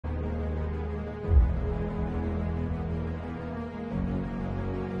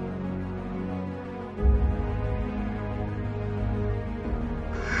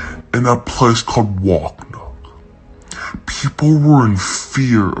in a place called Wyndham. People were in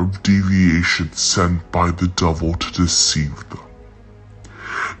fear of deviation sent by the devil to deceive them.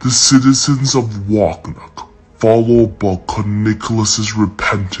 The citizens of Wyndham followed a book called Nicholas's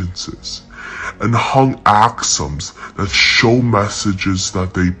Repentances and hung axioms that show messages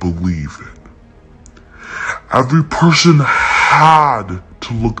that they believe in. Every person had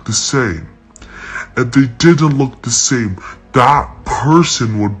to look the same. If they didn't look the same, that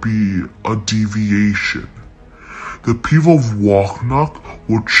person would be a deviation. The people of Wyndham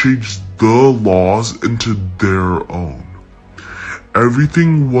would change the laws into their own.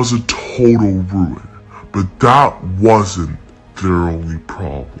 Everything was a total ruin, but that wasn't their only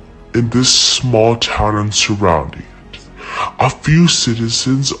problem. In this small town and surrounding it, a few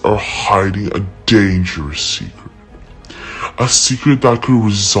citizens are hiding a dangerous secret. A secret that could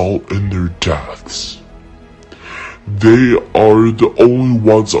result in their deaths. They are the only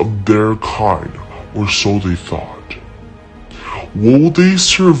ones of their kind, or so they thought. Will they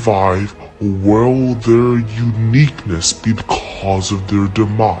survive, or will their uniqueness be the cause of their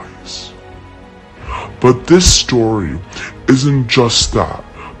demise? But this story isn't just that,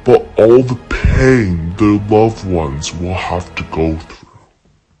 but all the pain their loved ones will have to go through.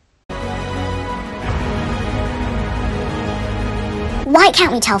 Why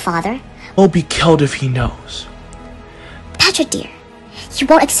can't we tell Father? We'll be killed if he knows. Patrick dear, he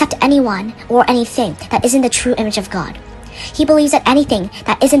won't accept anyone or anything that isn't the true image of God. He believes that anything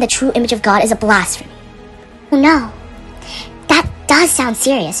that isn't the true image of God is a blasphemy. Oh no, that does sound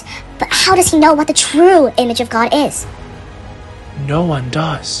serious, but how does he know what the true image of God is? No one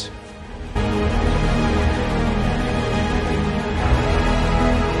does.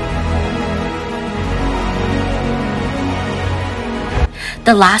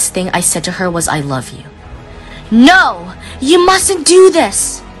 The last thing I said to her was, I love you. No! You mustn't do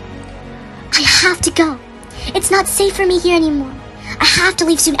this! I have to go. It's not safe for me here anymore. I have to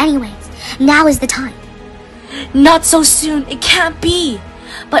leave soon anyways. Now is the time. Not so soon. It can't be.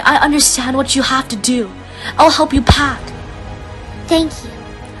 But I understand what you have to do. I'll help you pack. Thank you.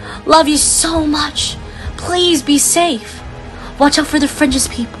 Love you so much. Please be safe. Watch out for the fringes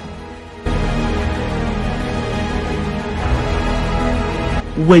people.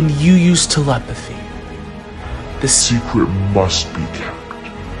 When you use telepathy, The secret must be kept,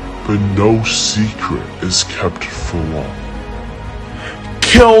 but no secret is kept for long.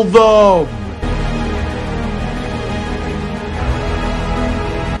 kill them!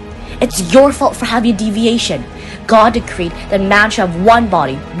 It's your fault for having a deviation. God decreed that man should have one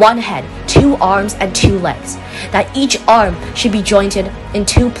body, one head, 2 arms, and 2 legs. That each arm should be jointed in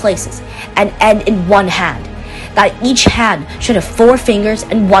 2 places and end in 1 hand. That each hand should have 4 fingers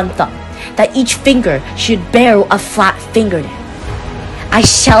and 1 thumb. That each finger should bear a flat fingernail. I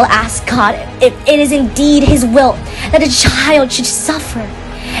shall ask God if it is indeed his will that a child should suffer,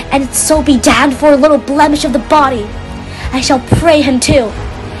 and so be damned for a little blemish of the body. I shall pray him too,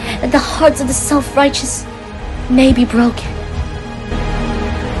 that the hearts of the self-righteous may be broken.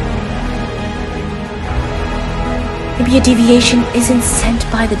 Maybe a deviation isn't sent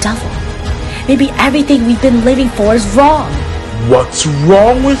by the devil. Maybe everything we've been living for is wrong. What's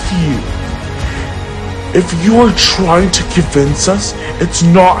wrong with you? If you are trying to convince us, it's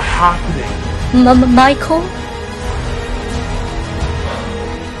not happening. Michael?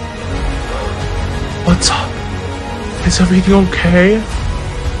 What's up? Is everything okay?